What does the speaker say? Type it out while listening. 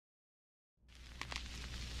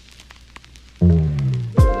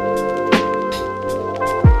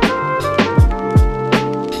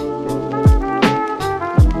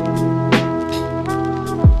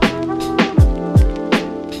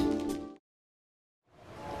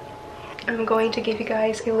I'm going to give you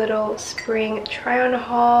guys a little spring try-on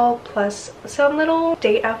haul plus some little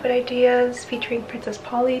date outfit ideas featuring Princess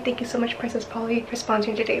Polly. Thank you so much, Princess Polly, for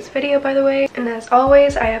sponsoring today's video, by the way. And as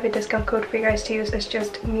always, I have a discount code for you guys to use. It's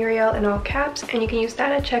just murielle in all caps, and you can use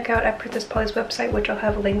that at checkout at Princess Polly's website, which I'll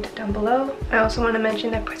have linked down below. I also want to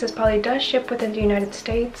mention that Princess Polly does ship within the United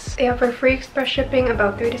States. They offer free express shipping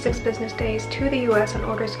about 3 to 6 business days to the US on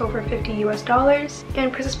orders over $50 US.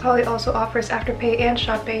 And Princess Polly also offers AfterPay and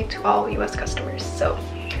ShopPay to all US customers. So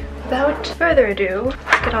without further ado,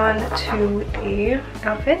 let's get on to the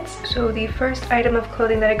outfits. So the first item of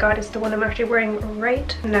clothing that I got is the one I'm actually wearing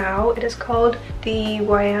right now. It is called the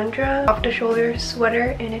Wayandra off-the-shoulder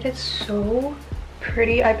sweater, and it is so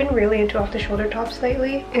pretty. I've been really into off-the-shoulder tops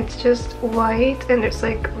lately. It's just white and there's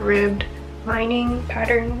like ribbed lining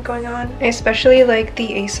pattern going on. I especially like the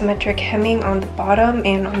asymmetric hemming on the bottom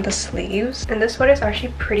and on the sleeves. And this sweater is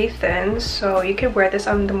actually pretty thin, so you could wear this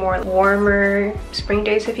on the more warmer spring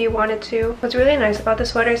days if you wanted to. What's really nice about the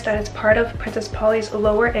sweater is that it's part of Princess Polly's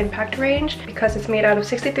lower impact range because it's made out of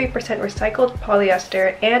 63% recycled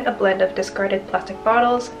polyester and a blend of discarded plastic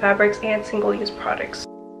bottles, fabrics, and single-use products.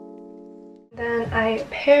 Then I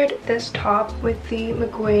paired this top with the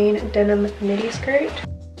McGuane denim midi skirt.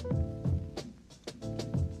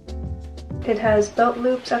 It has belt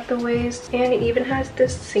loops at the waist, and it even has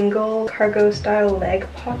this single cargo style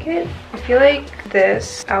leg pocket. I feel like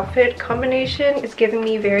this outfit combination is giving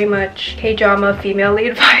me very much K-drama female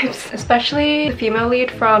lead vibes, especially the female lead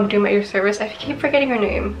from Doom at Your Service. I keep forgetting her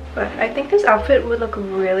name, but I think this outfit would look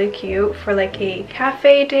really cute for like a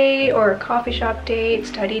cafe date or a coffee shop date,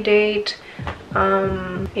 study date,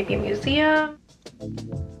 maybe a museum.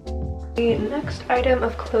 The next item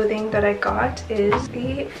of clothing that I got is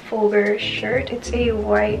the Folger shirt. It's a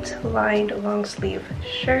white lined long sleeve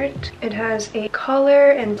shirt. It has a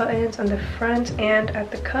collar and buttons on the front and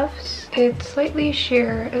at the cuffs. It's slightly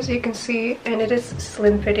sheer, as you can see, and it is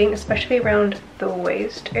slim fitting, especially around the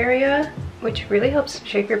waist area, which really helps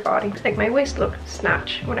shape your body. Like, my waist looked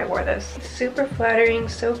snatched when I wore this. It's super flattering,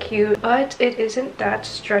 so cute, but it isn't that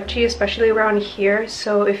stretchy, especially around here.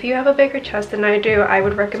 So if you have a bigger chest than I do, I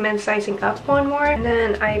would recommend sizing up one more. And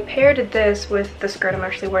then I paired this with the skirt I'm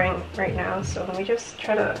actually wearing right now. So let me just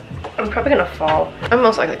try to, I'm probably gonna fall. I'm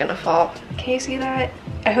most likely gonna fall. Can you see that?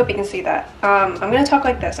 I hope you can see that. I'm gonna talk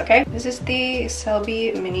like this, okay? This is the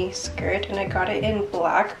Selby mini skirt, and I got it in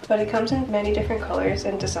black, but it comes in many different colors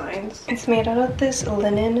and designs. It's made out of this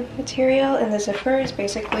linen material, and the zipper is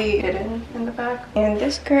basically hidden in the back. And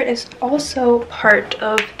this skirt is also part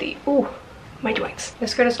of the, ooh, my joints.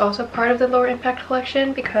 This skirt is also part of the lower impact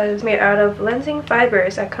collection because it's made out of lensing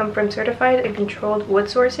fibers that come from certified and controlled wood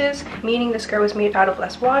sources, meaning the skirt was made out of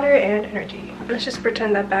less water and energy. Let's just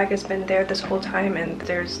pretend that bag has been there this whole time and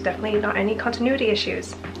there's definitely not any continuity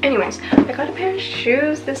issues. Anyways, I got a pair of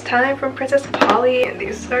shoes this time from Princess Polly, and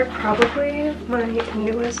these are probably my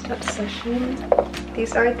newest obsession.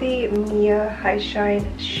 These are the Mia High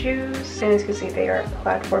Shine shoes, and as you can see, they are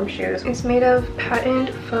platform shoes. It's made of patent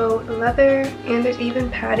faux leather, and there's even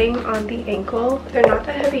padding on the ankle. They're not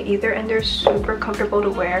that heavy either, and they're super comfortable to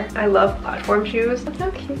wear. I love platform shoes. Look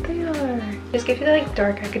how cute they are. Just give you that like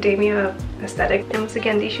dark academia aesthetic. And once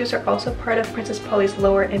again, these shoes are also part of Princess Polly's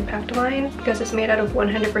lower impact line because it's made out of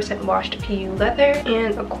 100% washed PU leather.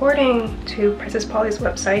 And according to Princess Polly's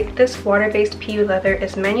website, this water-based PU leather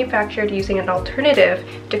is manufactured using an alternative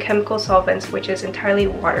to chemical solvents, which is entirely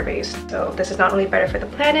water-based. So this is not only better for the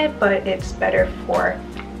planet, but it's better for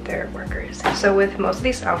their workers. So with most of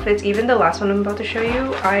these outfits, even the last one I'm about to show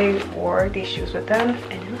you, I wore these shoes with them,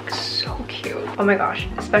 and it looks so cute. Oh my gosh,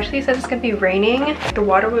 especially since it's gonna be raining, the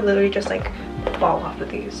water would literally just like fall off of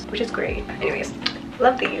these, which is great. Anyways,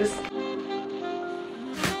 love these.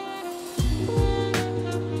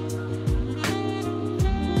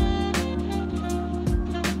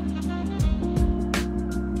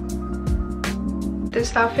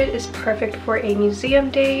 This outfit is perfect for a museum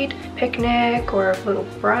date, picnic, or a little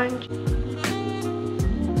brunch.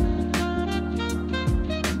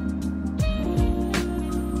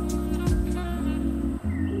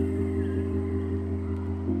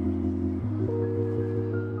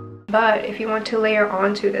 But if you want to layer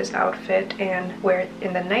onto this outfit and wear it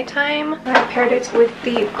in the nighttime, I paired it with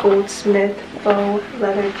the Goldsmith faux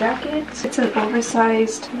leather jacket. It's an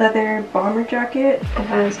oversized leather bomber jacket. It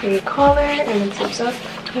has a collar and it zips up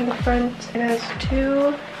in the front. It has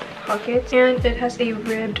 2 pockets and it has a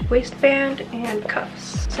ribbed waistband and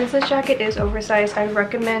cuffs. Since this jacket is oversized, I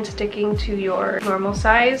recommend sticking to your normal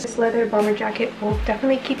size. This leather bomber jacket will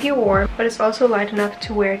definitely keep you warm, but it's also light enough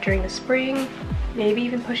to wear during the spring maybe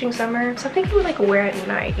even pushing summer. Something you would like wear at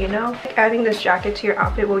night, you know? Like adding this jacket to your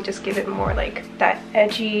outfit will just give it more like that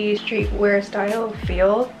edgy streetwear style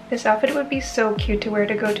feel. This outfit would be so cute to wear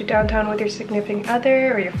to go to downtown with your significant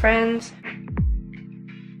other or your friends.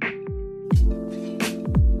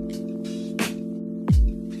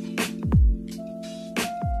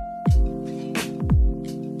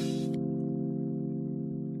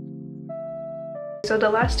 So the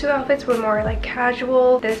last two outfits were more like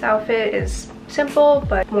casual. This outfit is simple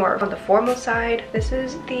but more on the formal side. This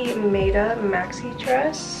is the Maida maxi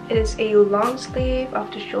dress. It is a long sleeve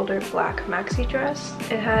off the shoulder black maxi dress.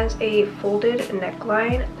 It has a folded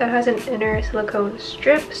neckline that has an inner silicone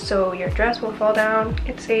strip so your dress won't fall down.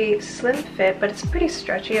 It's a slim fit but it's pretty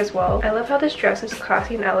stretchy as well. I love how this dress is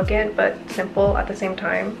classy and elegant but simple at the same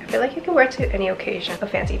time. I feel like you can wear it to any occasion. A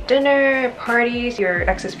fancy dinner, parties, your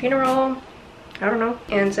ex's funeral, I don't know.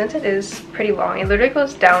 And since it is pretty long, it literally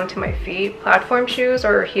goes down to my feet. Platform shoes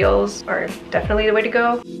or heels are definitely the way to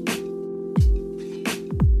go.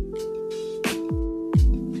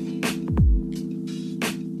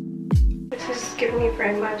 This is giving me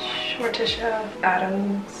very much Morticia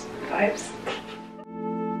Addams vibes.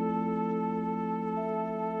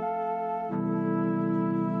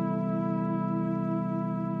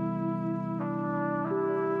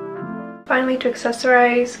 Finally, to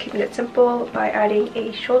accessorize, keeping it simple by adding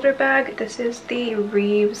a shoulder bag. This is the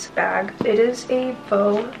Reeves bag. It is a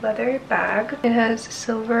faux leather bag. It has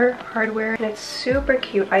silver hardware and it's super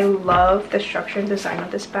cute. I love the structure and design of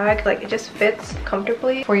this bag. Like, it just fits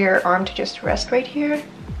comfortably for your arm to just rest right here.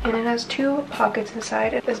 And it has two pockets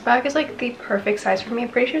inside. This bag is like the perfect size for me. I'm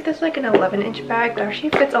pretty sure this is like an 11-inch bag. It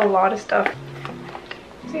actually fits a lot of stuff.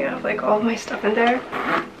 So you have like all of my stuff in there.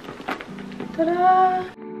 Ta-da!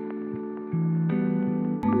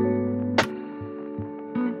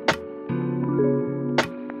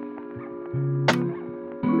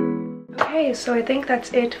 Okay, so I think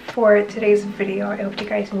that's it for today's video. I hope you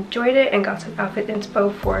guys enjoyed it and got some outfit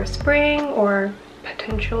inspo for spring or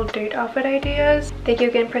potential date outfit ideas. Thank you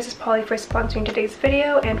again, Princess Polly, for sponsoring today's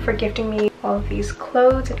video and for gifting me all of these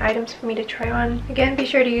clothes and items for me to try on. Again, be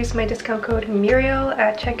sure to use my discount code Murielle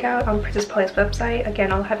at checkout on Princess Polly's website.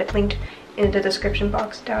 Again, I'll have it linked in the description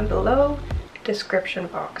box down below. Description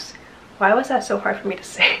box. Why was that so hard for me to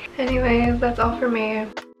say? Anyways, that's all for me.